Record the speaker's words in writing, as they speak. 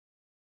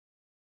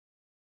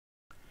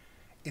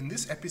In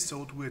this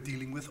episode, we're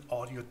dealing with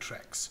audio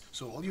tracks.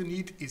 So all you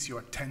need is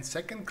your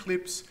 10-second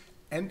clips,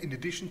 and in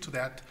addition to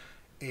that,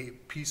 a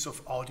piece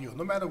of audio.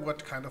 No matter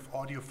what kind of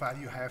audio file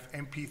you have,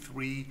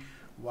 MP3,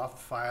 WAV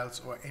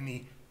files, or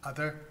any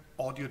other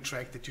audio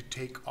track that you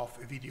take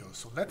off a video.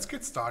 So let's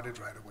get started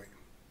right away.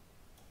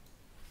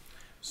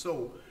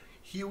 So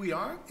here we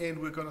are, and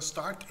we're going to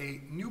start a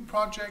new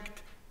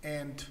project,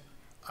 and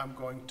I'm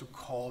going to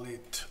call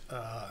it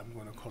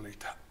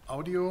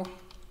audio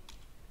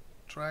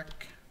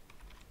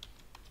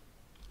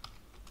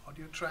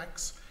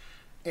tracks,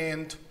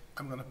 and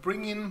I'm going to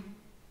bring in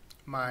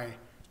my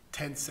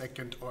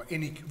 10-second or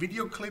any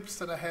video clips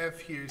that I have.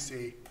 Here's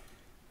a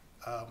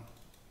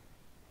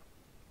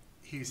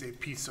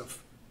piece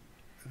of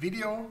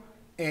video,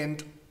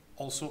 and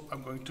also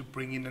I'm going to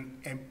bring in an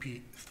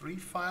MP3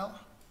 file.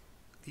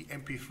 The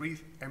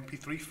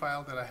MP3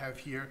 file that I have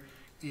here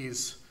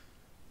is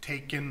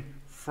taken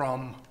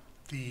from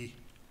the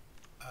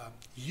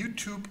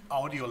YouTube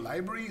audio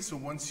library. So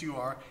once you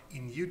are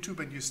in YouTube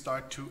and you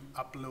start to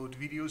upload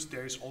videos,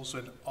 there is also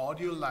an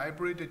audio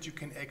library that you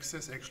can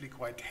access, actually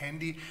quite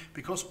handy,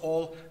 because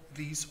all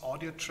these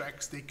audio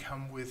tracks, they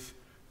come with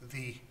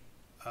the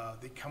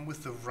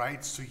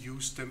rights to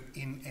use them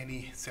in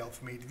any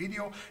self-made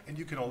video, and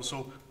you can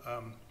also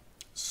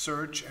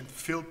search and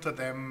filter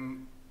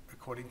them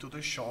according to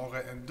the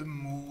genre and the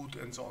mood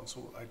and so on.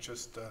 So I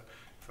just,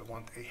 if I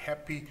want a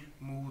happy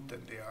mood,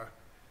 then they are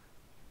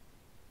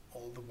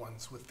all the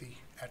ones with the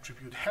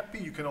attribute happy.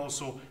 You can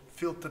also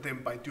filter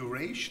them by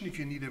duration if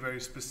you need a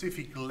very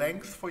specific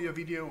length for your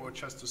video, or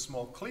just a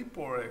small clip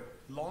or a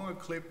longer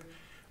clip.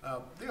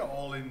 They are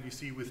all in, you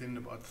see, within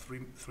about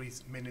three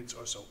minutes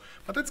or so.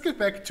 But let's get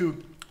back to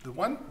the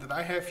one that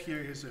I have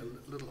here. Here's a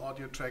little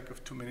audio track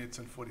of 2 minutes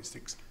and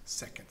 46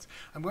 seconds.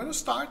 I'm going to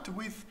start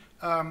with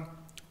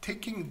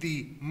taking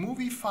the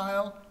movie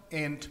file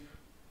and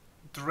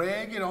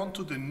drag it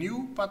onto the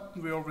new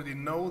button. We already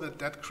know that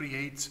that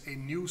creates a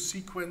new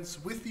sequence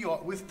with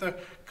the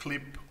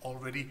clip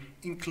already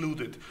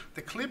included.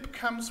 The clip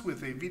comes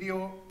with a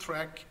video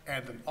track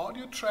and an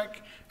audio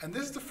track, and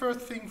this is the first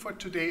thing for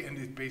today, and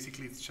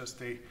it's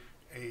just a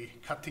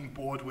cutting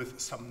board with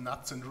some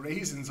nuts and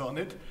raisins on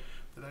it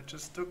that I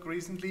just took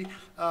recently.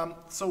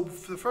 So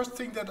the first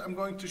thing that I'm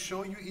going to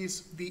show you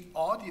is the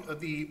audio.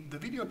 The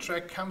video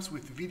track comes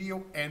with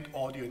video and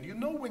audio, and you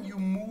know when you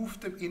move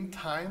them in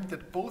time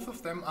that both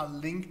of them are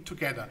linked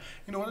together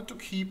in order to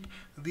keep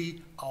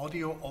the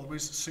audio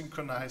always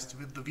synchronized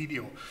with the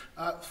video.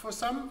 For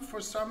some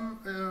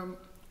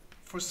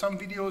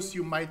videos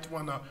you might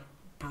want to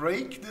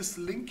break this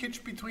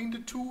linkage between the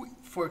two,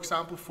 for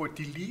example, for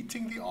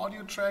deleting the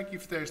audio track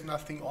if there's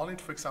nothing on it.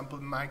 For example,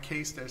 in my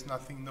case, there's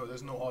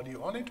no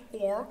audio on it,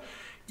 or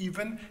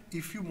even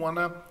if you want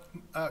to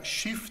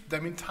shift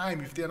them in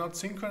time, if they're not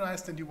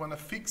synchronized and you want to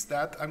fix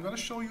that. I'm going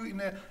to show you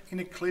in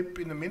a clip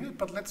in a minute,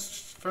 but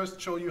let's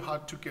first show you how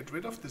to get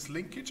rid of this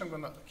linkage. I'm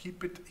going to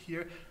keep it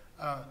here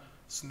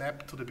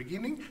snap to the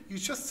beginning. You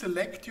just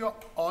select your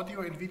audio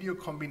and video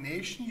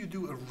combination, you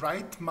do a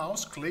right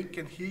mouse click,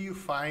 and here you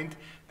find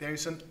there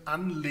is an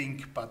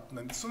Unlink button.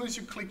 And as soon as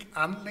you click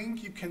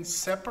Unlink, you can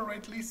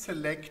separately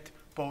select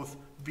both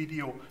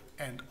video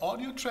and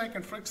audio track,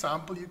 and for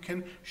example, you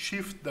can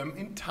shift them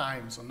in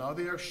time. So now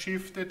they are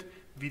shifted,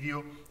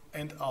 video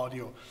and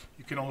audio.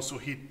 You can also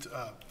hit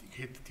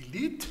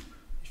delete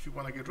if you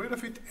want to get rid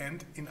of it,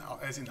 and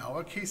as in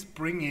our case,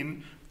 bring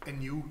in a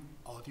new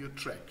audio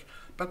track.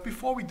 But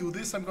before we do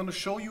this, I'm going to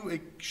show you a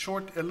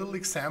little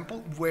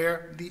example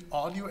where the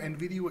audio and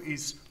video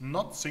is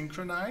not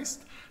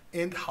synchronized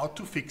and how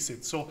to fix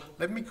it. So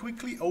let me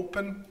quickly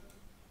open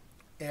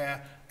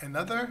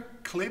another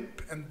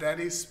clip, and that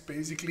is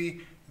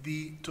basically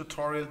the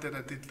tutorial that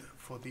I did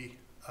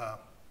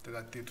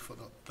for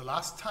the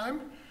last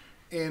time.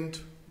 And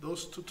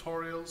those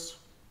tutorials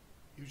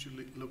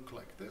usually look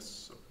like this.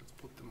 So let's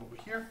put them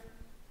over here.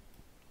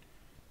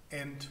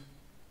 And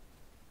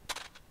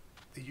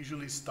they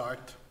usually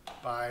start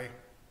by,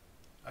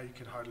 you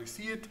can hardly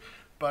see it,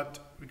 but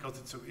because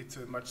it's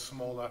a much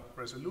smaller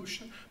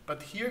resolution.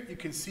 But here you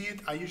can see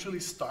it. I usually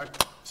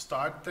start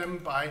them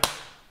by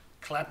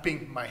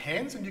clapping my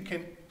hands, and you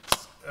can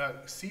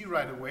see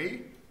right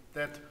away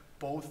that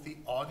both the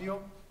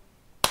audio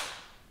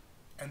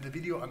and the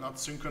video are not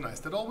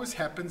synchronized. That always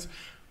happens.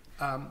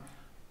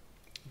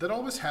 That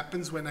always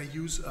happens when I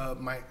use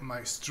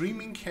my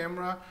streaming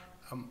camera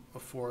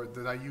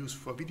that I use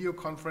for video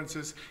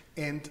conferences,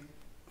 and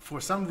for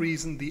some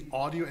reason the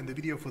audio and the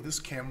video for this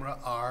camera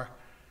are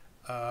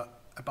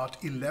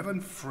about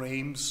 11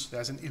 frames.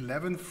 There's an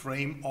 11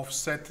 frame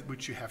offset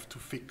which you have to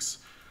fix.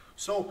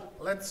 So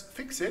let's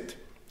fix it,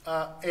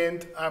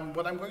 and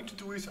what I'm going to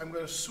do is I'm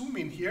going to zoom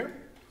in here.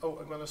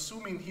 I'm going to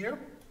zoom in here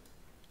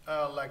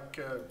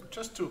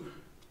just to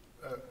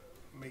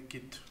make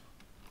it.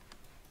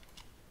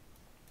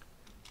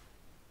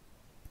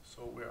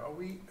 So where are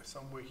we?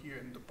 Somewhere here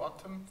in the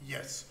bottom.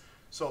 Yes.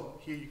 So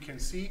here you can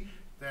see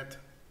that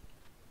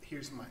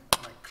here's my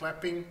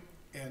clapping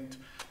And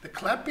the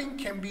clapping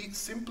can be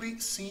simply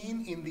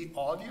seen in the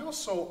audio.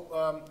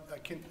 So I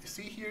can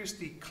see here's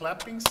the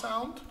clapping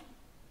sound,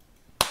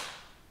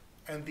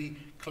 and the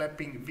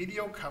clapping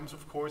video comes,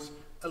 of course,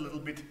 a little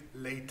bit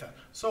later.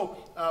 So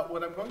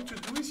what I'm going to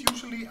do is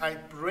usually I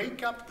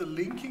break up the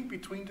linking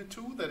between the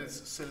two, that is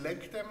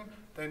select them,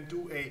 then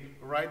do a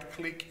right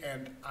click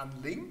and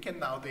unlink, and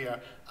now they are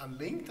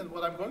unlinked. And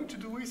what I'm going to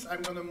do is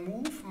I'm going to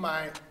move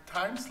my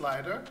time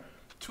slider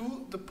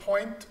to the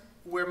point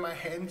where my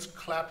hands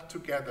clap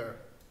together.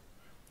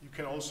 You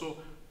can also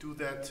do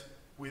that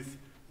with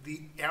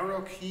the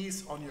arrow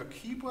keys on your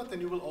keyboard,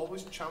 then you will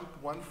always jump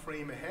one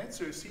frame ahead.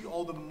 So you see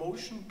all the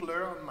motion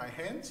blur on my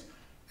hands,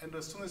 and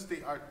as soon as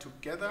they are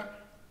together,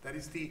 that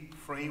is the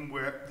frame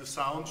where the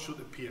sound should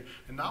appear.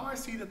 And now I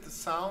see that the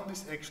sound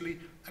is actually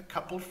a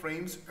couple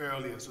frames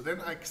earlier. So then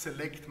I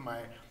select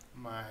my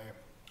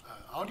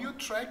audio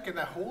track, and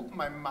I hold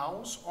my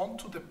mouse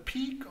onto the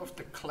peak of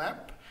the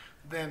clap,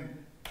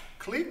 then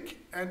click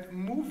and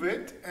move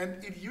it,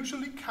 and it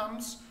usually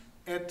comes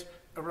at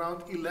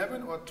around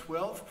 11 or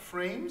 12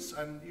 frames,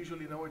 and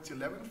usually know it's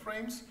 11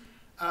 frames,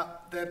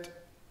 that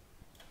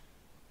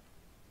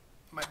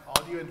my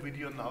audio and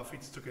video now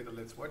fits together.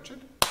 Let's watch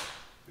it.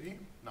 See,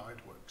 now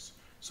it works.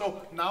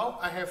 So now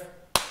I have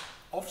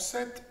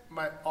offset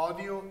my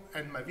audio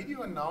and my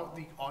video, and now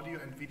the audio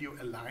and video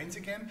aligns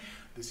again.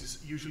 This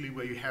is usually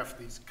where you have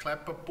this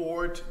clapper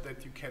board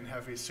that you can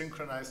have a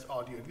synchronized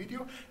audio and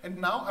video. And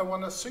now I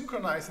want to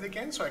synchronize it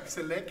again, so I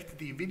select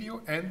the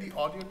video and the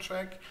audio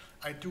track.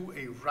 I do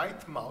a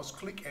right mouse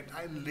click and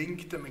I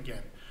link them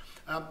again.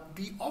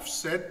 The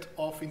offset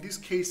of, in this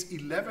case,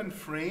 11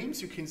 frames,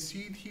 you can see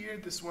it here.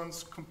 This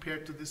one's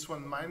compared to this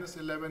one minus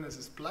 11, this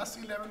is plus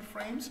 11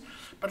 frames.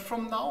 But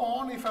from now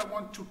on, if I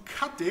want to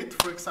cut it,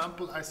 for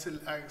example, I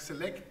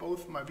select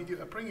both my video,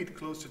 I bring it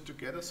closer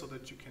together so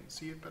that you can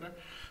see it better.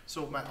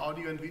 So my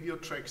audio and video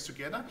tracks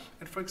together.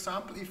 And for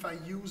example, if I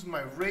use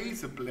my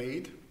razor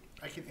blade,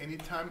 I can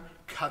anytime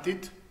cut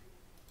it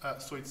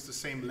so it's the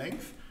same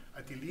length.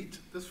 I delete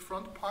this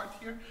front part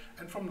here,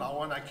 and from now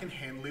on I can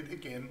handle it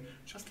again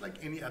just like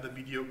any other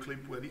video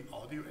clip where the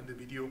audio and the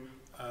video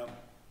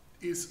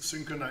is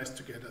synchronized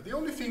together. The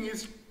only thing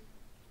is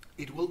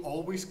it will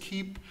always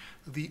keep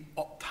the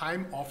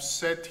time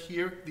offset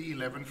here. The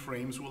 11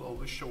 frames will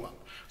always show up.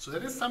 So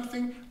that is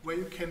something where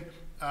you can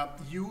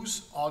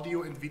use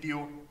audio and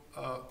video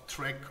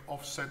track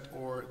offset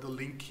or the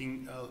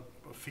linking,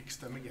 fix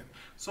them again.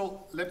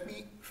 So let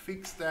me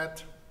fix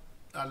that.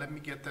 Let me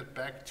get that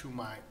back to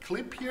my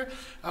clip here,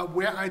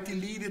 where I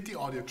deleted the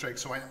audio track.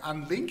 So I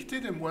unlinked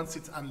it, and once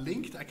it's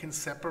unlinked, I can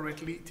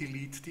separately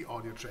delete the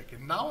audio track.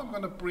 And now I'm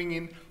going to bring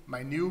in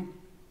my new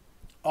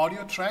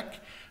audio track,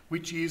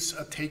 which is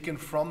taken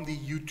from the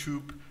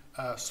YouTube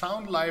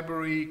sound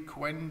library,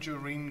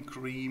 Quengerine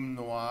Cream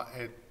Noir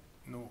et,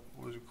 no,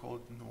 what is it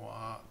called?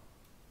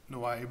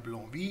 Noir et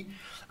Blanc V.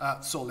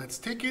 So let's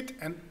take it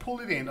and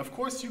pull it in. Of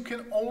course, you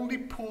can only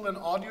pull an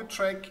audio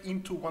track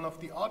into one of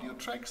the audio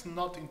tracks,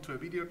 not into a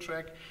video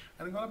track.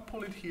 And I'm going to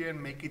pull it here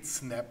and make it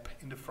snap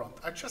in the front.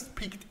 I just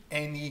picked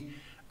any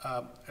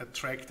a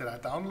track that I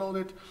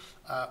downloaded.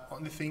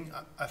 Only thing,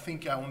 I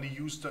think I only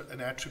used an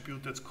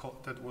attribute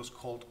that was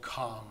called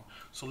calm.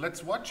 So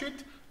let's watch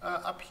it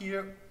up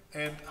here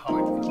and how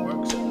it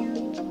works.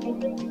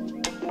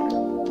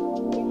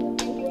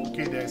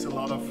 Okay, there's a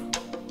lot of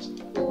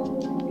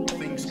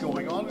things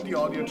going on with the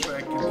audio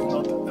track and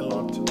not a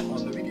lot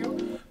on the video,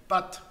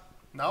 but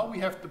now we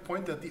have the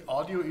point that the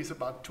audio is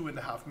about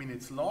 2.5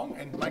 minutes long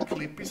and my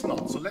clip is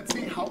not. So let's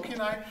see, how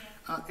can I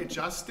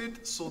adjust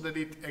it so that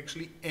it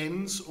actually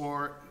ends,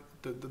 or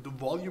the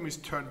volume is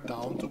turned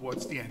down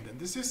towards the end. And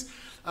this is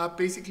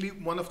basically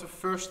one of the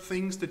first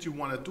things that you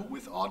want to do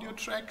with audio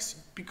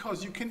tracks,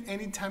 because you can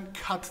anytime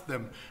cut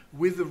them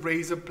with a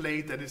razor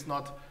blade. That is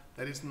not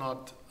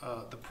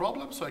the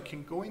problem. So I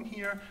can go in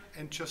here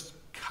and just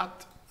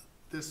cut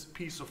this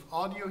piece of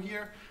audio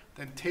here,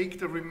 then take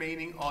the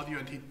remaining audio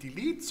and hit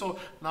delete. So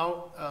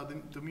now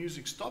the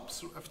music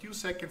stops a few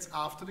seconds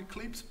after the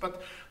clips,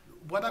 but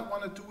what I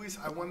want to do is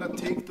I want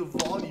to take the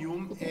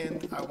volume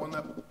and I want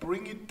to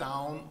bring it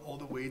down all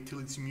the way till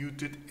it's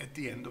muted at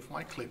the end of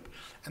my clip.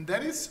 And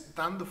that is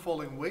done the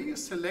following way. You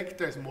select,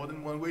 there's more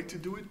than one way to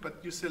do it,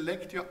 but you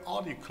select your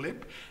audio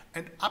clip,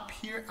 and up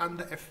here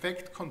under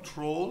Effect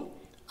Control,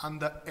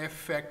 under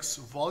FX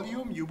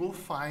Volume, you will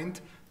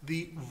find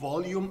the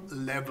volume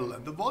level.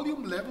 And the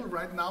volume level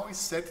right now is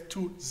set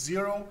to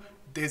 0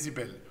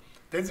 decibel.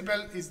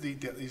 Decibel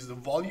is the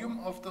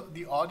volume of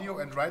the audio,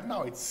 and right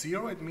now it's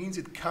 0. It means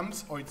it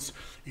comes, or it's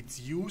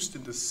used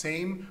in the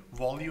same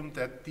volume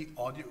that the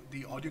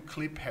audio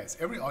clip has.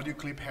 Every audio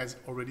clip has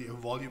already a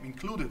volume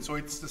included, so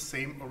it's the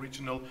same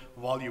original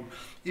volume.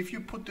 If you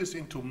put this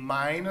into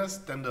minus,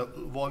 then the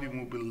volume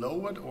will be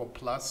lowered, or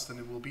plus, then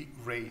it will be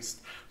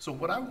raised. So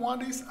what I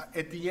want is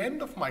at the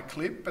end of my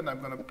clip, and I'm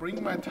going to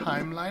bring my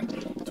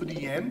timeline to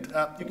the end.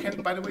 You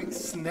can, by the way,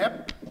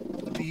 snap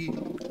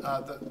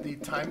the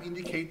time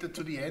indicator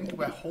to the end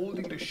by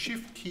holding the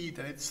shift key,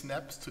 then it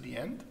snaps to the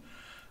end.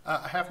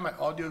 I have my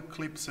audio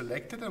clip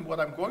selected, and what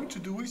I'm going to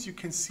do is, you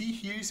can see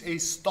here is a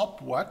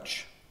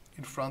stopwatch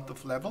in front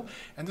of level,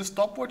 and the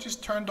stopwatch is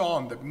turned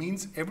on. That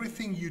means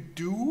everything you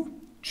do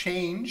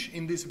change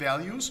in these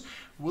values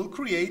will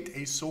create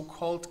a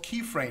so-called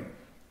keyframe.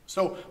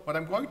 So what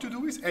I'm going to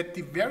do is, at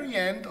the very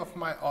end of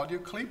my audio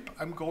clip,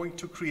 I'm going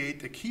to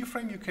create a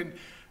keyframe. You can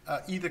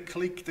either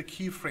click the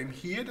keyframe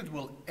here that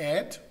will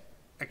add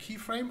a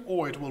keyframe,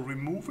 or it will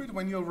remove it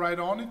when you're right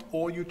on it,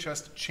 or you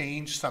just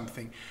change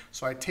something.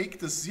 So I take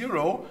the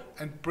 0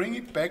 and bring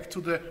it back to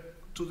the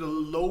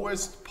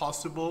lowest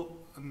possible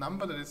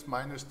number, that is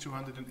minus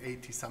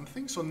 280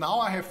 something. So now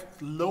I have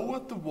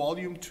lowered the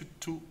volume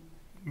to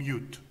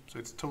mute. So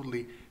it's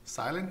totally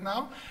silent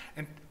now.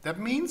 And that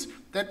means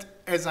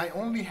that as I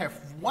only have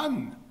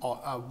one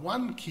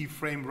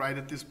keyframe right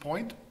at this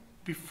point,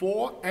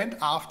 before and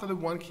after the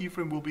one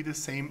keyframe will be the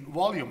same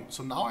volume.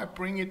 So now I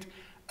bring it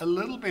a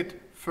little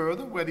bit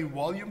further where the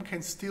volume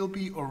can still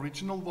be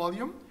original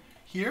volume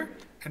here.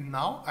 And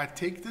now I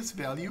take this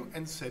value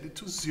and set it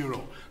to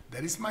 0.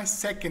 That is my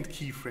second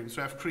keyframe.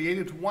 So I've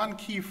created one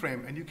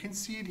keyframe, and you can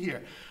see it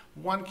here.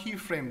 One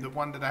keyframe, the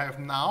one that I have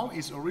now,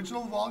 is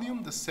original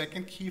volume. The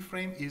second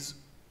keyframe is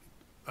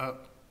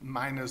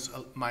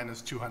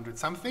minus 200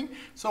 something.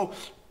 So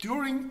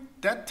during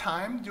that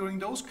time, during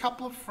those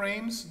couple of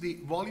frames, the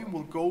volume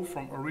will go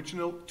from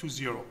original to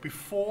 0.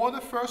 Before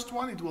the first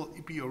one, it will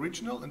be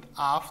original, and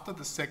after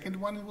the second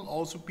one, it will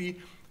also be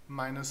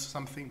minus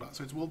something,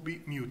 so it will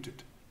be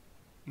muted.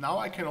 Now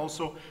I can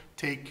also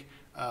take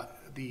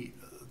the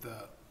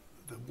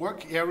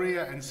work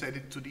area and set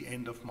it to the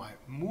end of my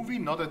movie,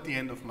 not at the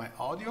end of my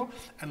audio.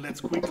 And let's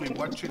quickly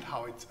watch it,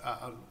 how it,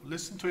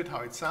 listen to it,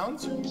 how it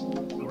sounds.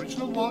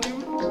 Original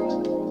volume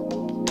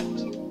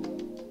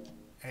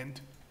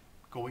and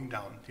going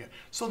down here.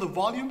 So the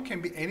volume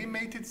can be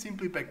animated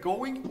simply by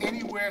going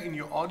anywhere in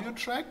your audio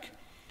track,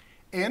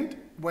 and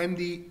when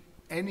the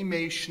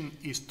animation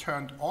is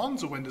turned on,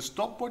 so when the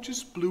stopwatch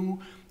is blue,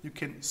 you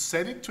can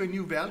set it to a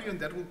new value, and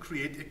that will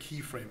create a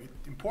keyframe.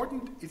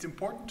 It's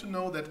important to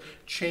know that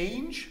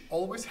change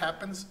always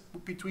happens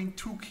between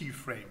two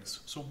keyframes.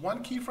 So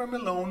one keyframe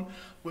alone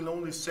will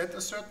only set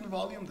a certain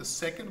volume. The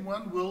second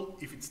one will,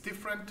 if it's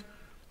different,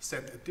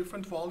 set a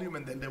different volume,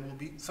 and then there will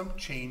be some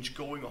change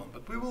going on.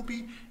 But we will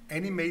be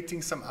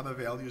animating some other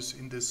values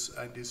in this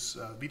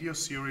video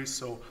series,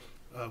 so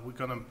we're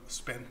gonna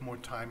spend more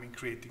time in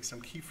creating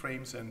some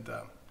keyframes and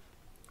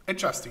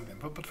adjusting them.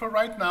 But for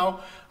right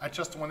now, I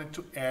just wanted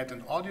to add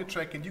an audio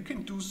track, and you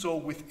can do so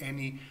with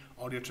any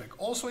audio track.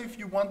 Also, if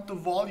you want the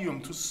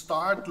volume to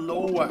start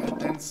lower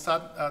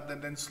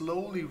and then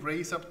slowly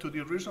raise up to the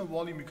original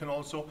volume, you can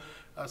also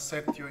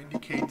set your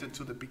indicator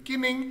to the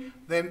beginning,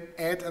 then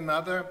add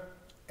another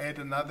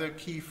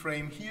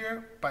keyframe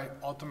here by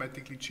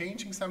automatically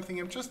changing something.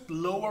 I'm just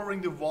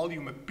lowering the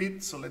volume a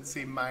bit, so let's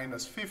say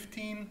minus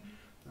 15,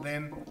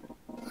 then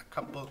a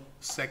couple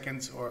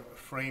seconds or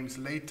frames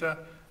later,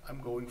 I'm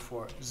going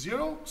for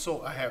 0.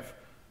 So I have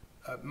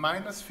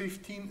minus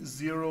 15,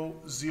 0,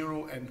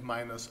 0, and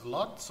minus a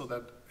lot, so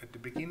that at the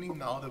beginning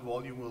now the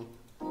volume will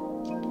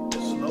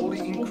slowly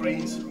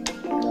increase, and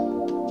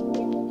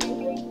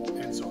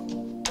so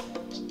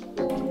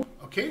on.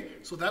 Okay,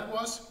 so that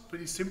was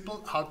pretty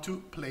simple how to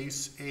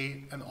place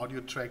an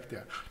audio track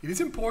there. It is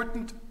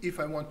important, if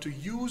I want to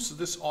use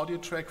this audio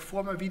track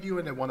for my video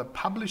and I want to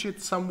publish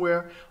it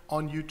somewhere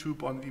on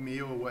YouTube, on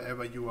Vimeo, or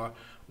wherever you are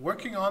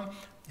working on,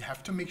 you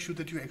have to make sure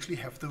that you actually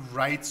have the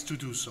rights to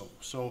do so.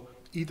 So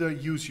either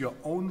use your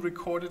own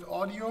recorded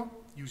audio,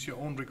 use your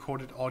own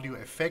recorded audio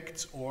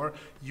effects, or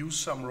use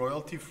some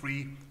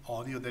royalty-free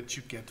audio that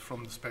you get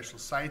from the special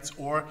sites,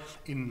 or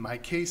in my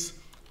case,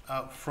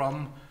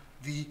 from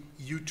the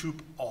YouTube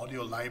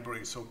audio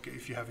library. So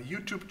if you have a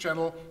YouTube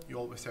channel, you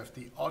always have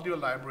the audio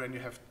library, and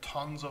you have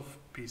tons of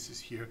pieces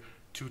here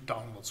to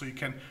download. So you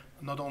can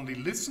not only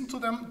listen to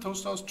them,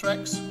 those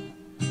tracks.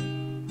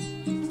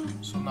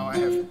 So now I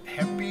have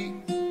happy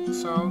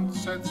sound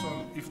set.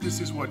 So if this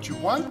is what you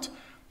want,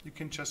 you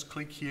can just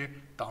click here,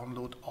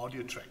 download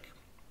audio track.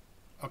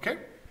 Okay?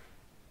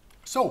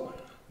 So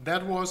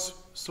that was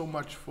so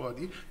much for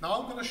the... Now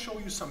I'm going to show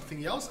you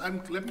something else.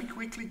 Let me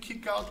quickly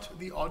kick out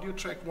the audio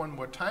track one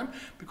more time,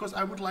 because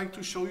I would like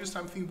to show you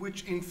something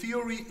which in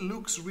theory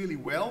looks really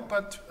well,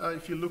 but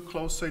if you look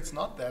closer, it's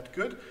not that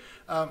good.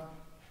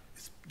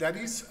 That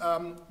is,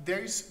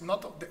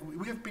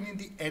 we have been in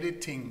the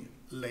editing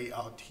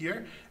layout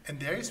here, and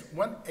there is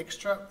one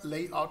extra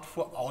layout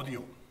for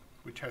audio,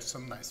 which has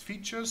some nice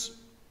features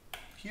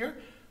here.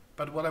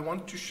 But what I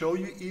want to show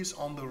you is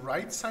on the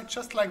right side,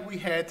 just like we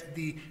had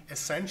the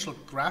essential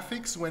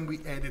graphics when we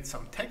added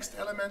some text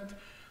element,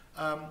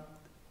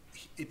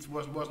 it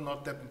was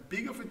not that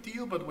big of a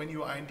deal, but when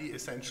you are in the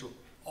essential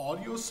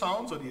audio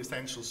sounds or the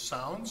essential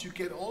sounds, you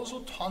get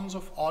also tons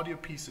of audio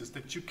pieces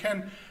that you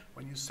can,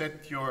 when you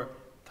set your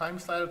time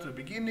slider to the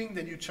beginning,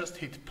 then you just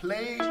hit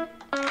play,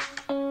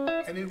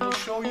 and it will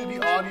show you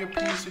the audio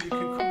piece, and you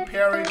can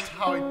compare it,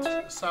 how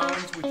it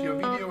sounds with your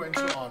video and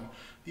so on.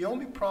 The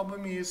only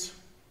problem is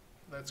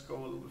let's go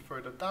a little bit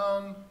further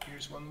down.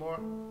 Here's one more.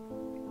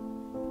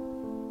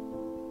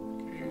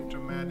 Okay,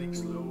 dramatic,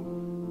 slow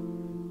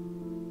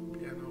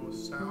piano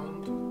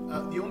sound.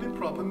 The only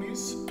problem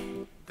is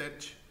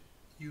that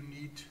you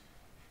need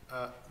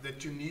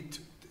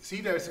see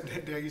there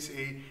is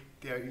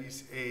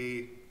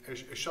a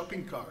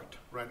shopping cart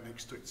right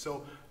next to it.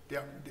 So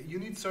you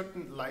need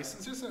certain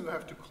licenses, and you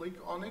have to click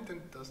on it, and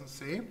it doesn't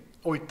say,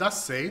 or it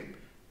does say,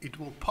 it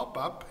will pop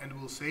up and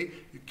will say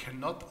you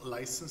cannot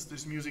license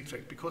this music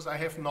track, because I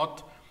have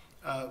not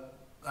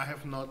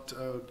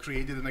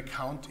created an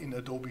account in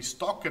Adobe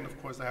stock, and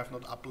of course I have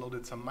not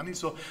uploaded some money.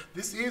 So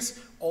this is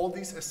all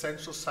these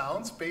essential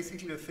sounds,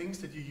 basically the things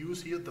that you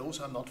use here, those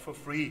are not for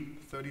free.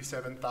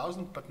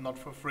 37,000, but not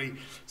for free.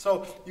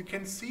 So you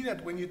can see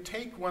that when you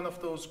take one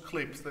of those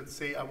clips, let's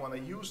say I want to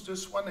use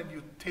this one, and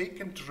you take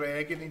and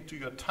drag it into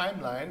your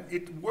timeline,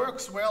 it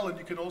works well, and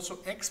you can also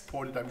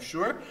export it, I'm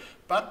sure,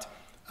 but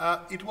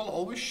it will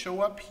always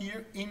show up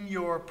here in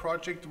your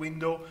project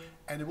window,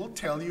 and it will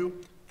tell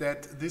you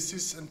that this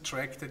is a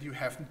track that you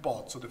haven't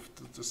bought. So the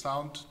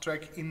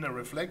soundtrack in a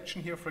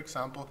reflection here, for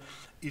example,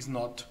 is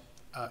not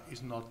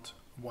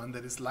one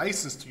that is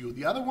licensed to you.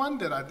 The other one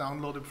that I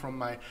downloaded from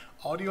my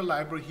audio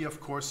library here, of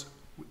course,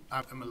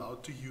 I'm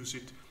allowed to use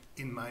it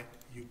in my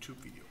YouTube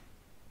video.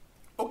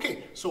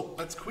 Okay, so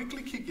let's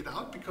quickly kick it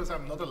out, because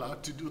I'm not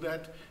allowed to do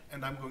that,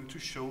 and I'm going to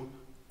show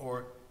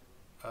or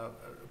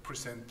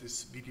present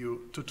this video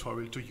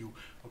tutorial to you.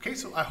 Okay,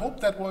 so I hope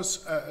that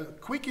was a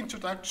quick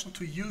introduction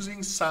to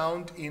using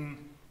sound in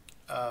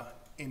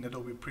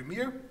Adobe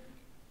Premiere.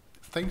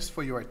 Thanks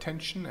for your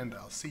attention, and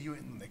I'll see you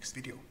in the next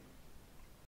video.